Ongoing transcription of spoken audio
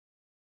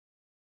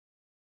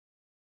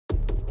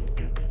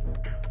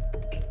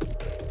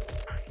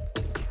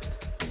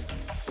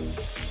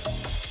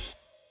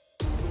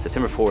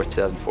September 4th,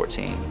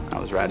 2014, I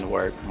was riding to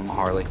work on my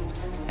Harley,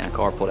 and a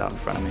car pulled out in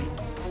front of me.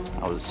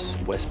 I was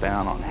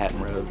westbound on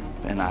Hatton Road,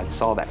 and I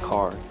saw that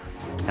car,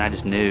 and I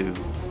just knew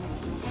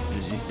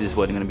this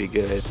wasn't going to be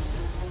good.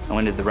 I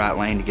went into the right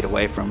lane to get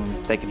away from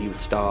him, thinking he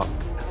would stop.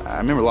 I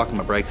remember locking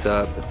my brakes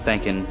up,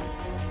 thinking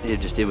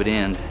it would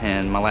end,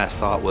 and my last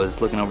thought was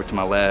looking over to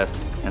my left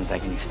and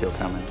thinking he's still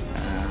coming.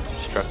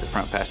 Struck the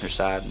front passenger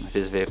side of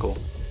his vehicle,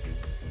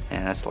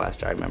 and that's the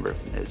last I remember.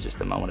 It was just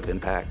the moment of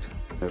impact.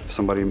 If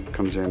somebody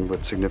comes in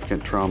with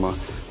significant trauma,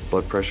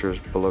 blood pressure is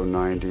below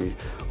 90,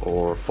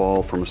 or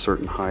fall from a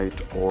certain height,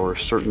 or a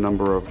certain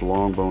number of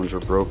long bones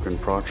are broken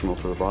proximal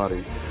to the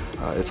body,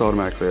 it's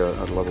automatically a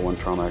level 1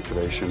 trauma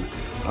activation,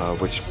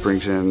 which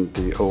brings in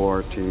the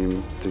OR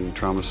team, the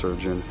trauma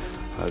surgeon,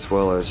 as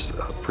well as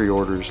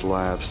pre-orders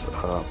labs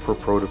per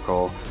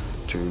protocol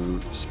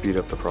to speed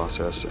up the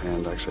process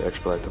and actually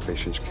expedite the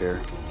patient's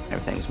care.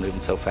 Everything was moving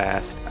so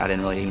fast, I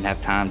didn't really even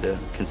have time to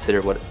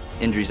consider what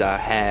injuries I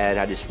had.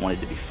 I just wanted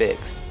to be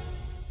fixed.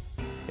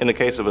 In the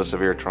case of a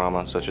severe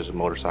trauma, such as a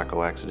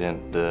motorcycle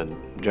accident, the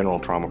general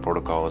trauma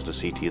protocol is to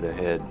CT the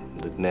head,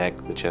 the neck,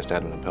 the chest,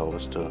 abdomen, and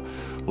pelvis to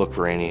look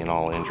for any and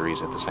all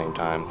injuries at the same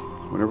time.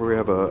 Whenever we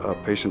have a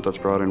patient that's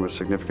brought in with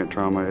significant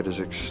trauma, it is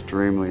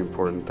extremely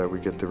important that we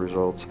get the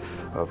results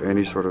of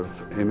any sort of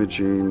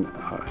imaging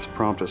as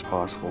prompt as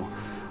possible,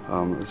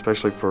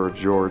 especially for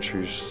George,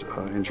 whose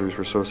injuries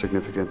were so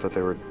significant that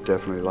they were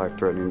definitely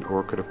life-threatening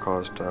or could have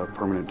caused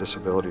permanent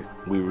disability.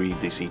 We read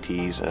the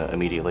CTs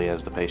immediately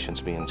as the patient's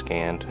being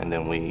scanned, and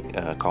then we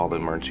call the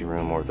emergency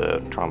room or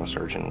the trauma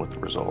surgeon with the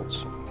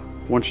results.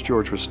 Once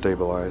George was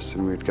stabilized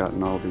and we'd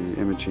gotten all the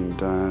imaging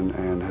done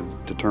and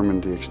had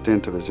determined the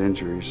extent of his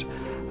injuries,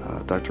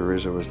 Dr.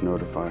 Rizzo was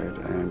notified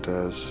and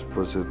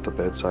was at the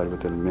bedside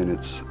within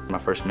minutes. My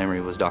first memory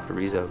was Dr.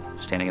 Rizzo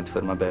standing at the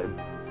foot of my bed.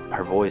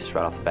 Her voice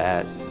right off the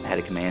bat had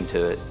a command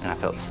to it, and I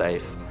felt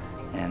safe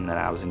and that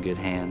I was in good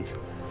hands.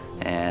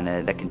 And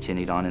that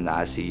continued on in the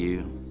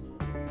ICU.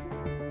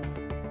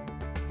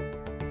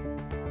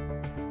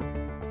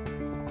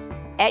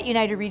 At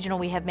United Regional,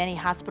 we have many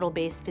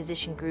hospital-based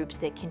physician groups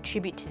that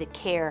contribute to the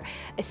care,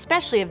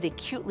 especially of the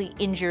acutely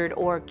injured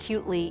or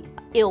acutely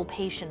ill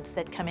patients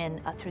that come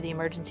in through the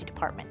emergency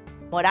department.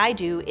 What I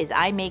do is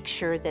I make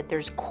sure that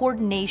there's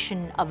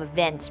coordination of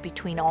events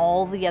between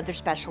all the other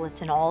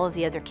specialists and all of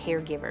the other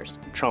caregivers.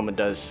 Trauma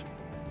does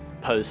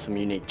pose some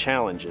unique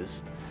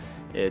challenges.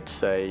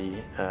 It's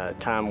a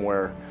time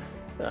where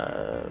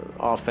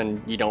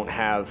often you don't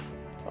have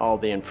all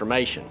the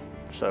information,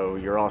 so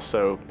you're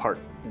also part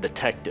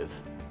detective.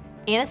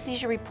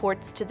 Anesthesia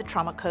reports to the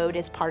trauma code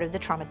as part of the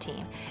trauma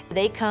team.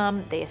 They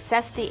come, they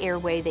assess the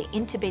airway, they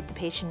intubate the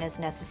patient as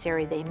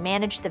necessary, they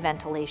manage the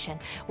ventilation,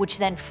 which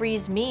then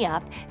frees me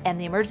up and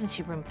the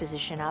emergency room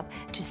physician up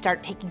to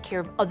start taking care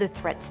of other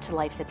threats to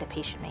life that the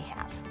patient may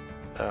have.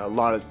 A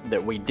lot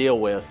that we deal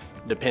with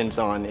depends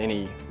on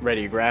any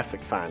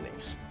radiographic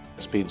findings.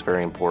 Speed's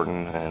very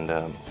important,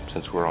 and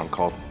since we're on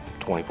call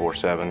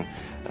 24/7,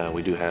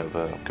 we do have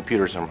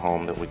computers from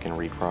home that we can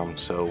read from,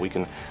 so we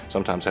can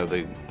sometimes have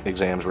the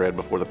exams read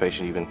before the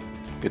patient even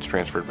gets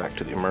transferred back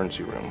to the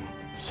emergency room.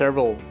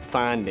 Several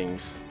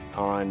findings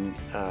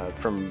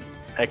from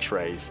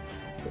x-rays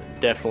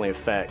definitely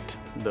affect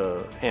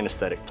the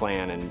anesthetic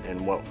plan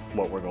and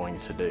what we're going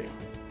to do.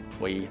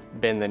 We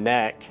bend the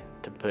neck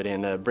to put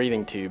in a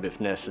breathing tube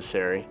if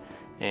necessary,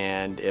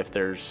 and if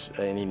there's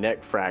any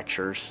neck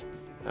fractures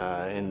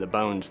in the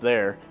bones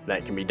there,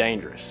 that can be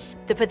dangerous.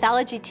 The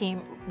pathology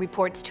team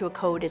reports to a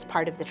code as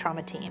part of the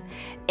trauma team,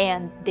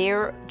 and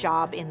their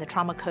job in the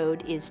trauma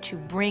code is to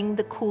bring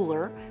the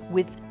cooler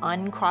with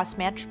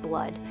uncross-matched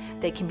blood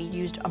that can be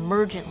used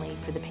emergently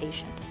for the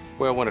patient.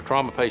 Well, when a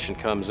trauma patient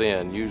comes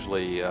in,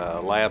 usually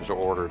labs are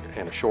ordered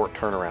and a short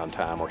turnaround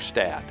time, or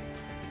STAT.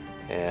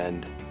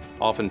 And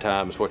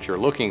oftentimes what you're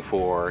looking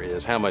for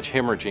is how much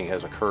hemorrhaging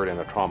has occurred in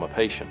a trauma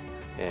patient.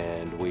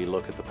 And we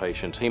look at the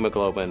patient's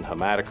hemoglobin,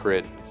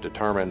 hematocrit,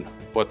 determine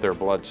what their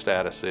blood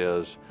status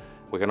is.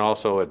 We can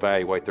also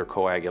evaluate their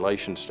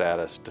coagulation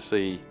status to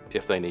see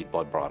if they need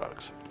blood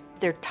products.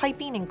 They're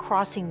typing and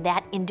crossing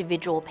that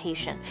individual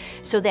patient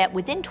so that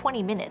within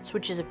 20 minutes,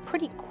 which is a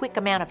pretty quick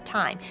amount of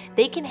time,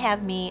 they can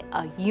have me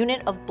a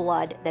unit of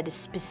blood that is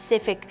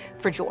specific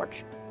for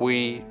George.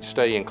 We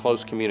stay in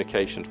close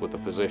communications with the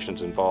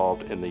physicians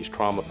involved in these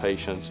trauma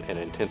patients and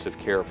intensive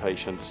care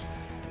patients.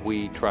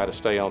 We try to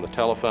stay on the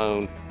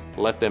telephone,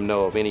 let them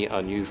know of any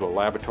unusual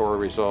laboratory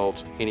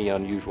results, any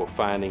unusual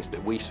findings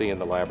that we see in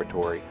the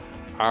laboratory.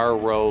 Our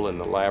role in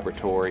the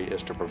laboratory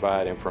is to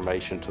provide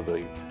information to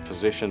the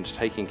physicians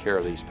taking care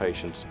of these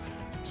patients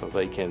so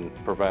they can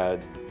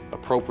provide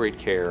appropriate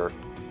care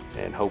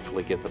and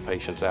hopefully get the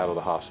patients out of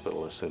the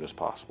hospital as soon as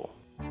possible.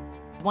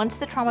 Once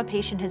the trauma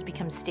patient has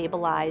become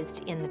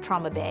stabilized in the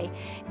trauma bay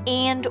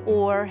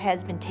and/or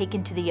has been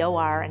taken to the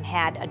OR and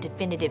had a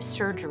definitive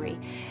surgery,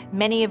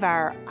 many of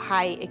our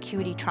high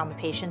acuity trauma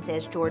patients,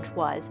 as George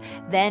was,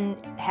 then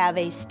have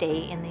a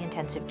stay in the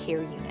intensive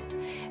care unit.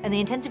 And the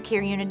intensive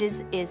care unit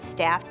is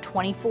staffed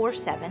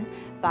 24/7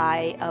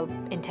 by an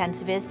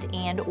intensivist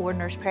and or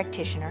nurse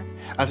practitioner.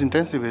 As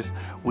intensivists,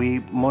 we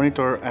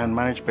monitor and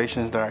manage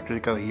patients that are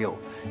critically ill,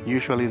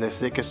 usually the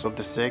sickest of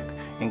the sick,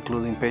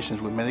 including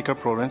patients with medical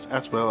problems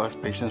as well as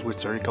patients with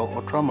surgical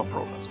or trauma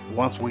problems.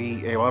 Once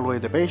we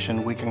evaluate the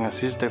patient, we can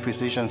assist the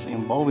physicians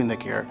involved in the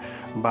care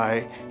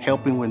by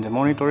helping with the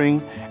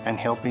monitoring and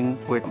helping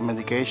with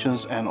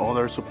medications and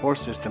other support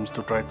systems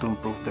to try to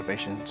improve the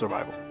patient's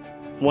survival.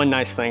 One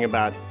nice thing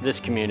about this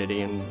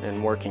community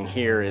and working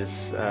here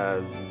is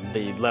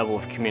the level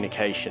of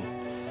communication.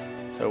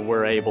 So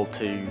we're able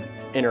to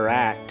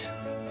interact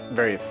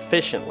very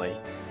efficiently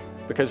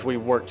because we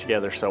work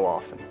together so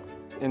often.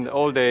 In the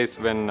old days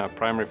when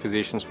primary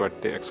physicians were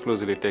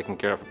exclusively taking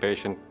care of a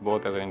patient,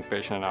 both as an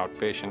inpatient and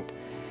outpatient,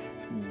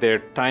 their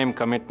time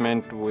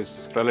commitment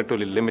was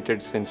relatively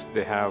limited since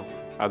they have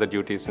other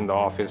duties in the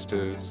office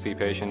to see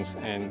patients,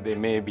 and they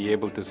may be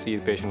able to see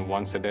the patient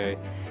once a day,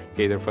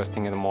 either first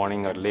thing in the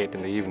morning or late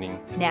in the evening.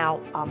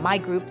 Now, my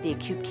group, the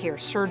acute care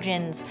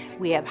surgeons,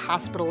 we have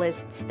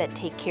hospitalists that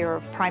take care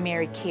of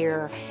primary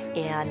care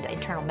and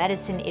internal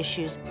medicine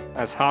issues.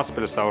 As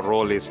hospitalists, our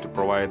role is to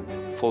provide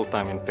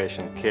full-time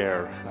inpatient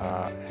care,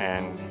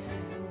 and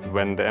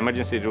when the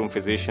emergency room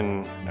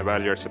physician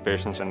evaluates a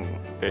patient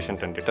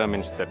and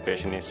determines that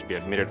patient needs to be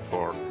admitted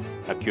for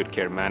acute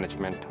care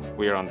management,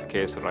 we are on the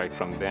case right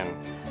from then.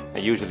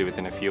 Usually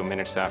within a few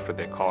minutes after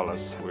they call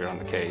us, we're on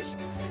the case.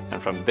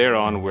 And from there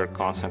on, we're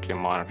constantly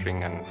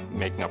monitoring and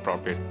making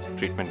appropriate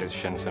treatment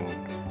decisions and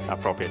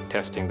appropriate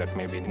testing that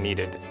may be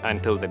needed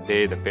until the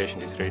day the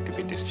patient is ready to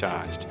be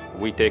discharged.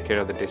 We take care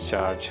of the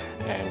discharge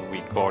and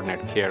we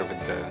coordinate care with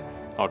the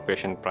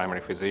outpatient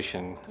primary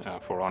physician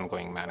for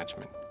ongoing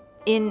management.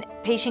 In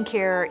patient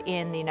care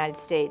in the United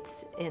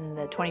States in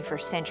the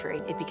 21st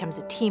century, it becomes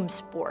a team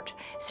sport.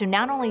 So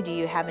not only do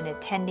you have an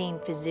attending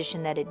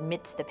physician that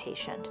admits the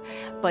patient,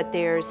 but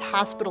there's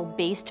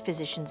hospital-based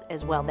physicians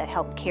as well that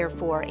help care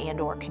for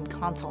and or can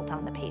consult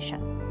on the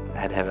patient. I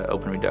had to have an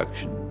open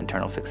reduction,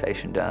 internal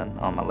fixation done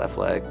on my left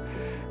leg,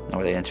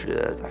 where they inserted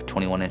a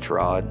 21-inch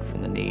rod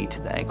from the knee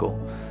to the ankle,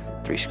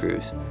 3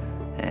 screws,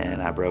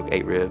 and I broke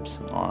 8 ribs,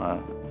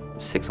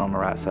 6 on my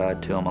right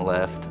side, 2 on my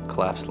left,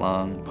 collapsed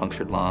lung,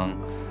 punctured lung,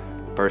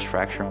 burst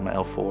fracture on my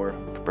L4,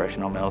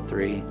 compression on my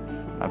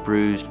L3. I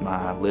bruised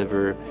my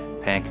liver,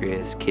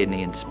 pancreas,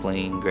 kidney, and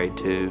spleen, grade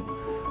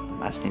 2.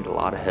 I just needed a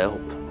lot of help,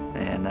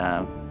 and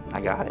I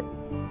got it.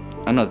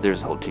 I know that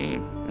there's a whole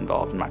team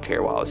involved in my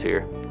care while I was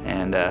here,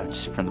 and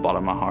just from the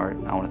bottom of my heart,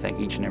 I want to thank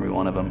each and every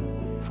one of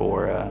them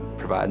for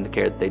providing the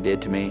care that they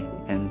did to me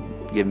and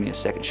giving me a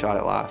second shot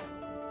at life.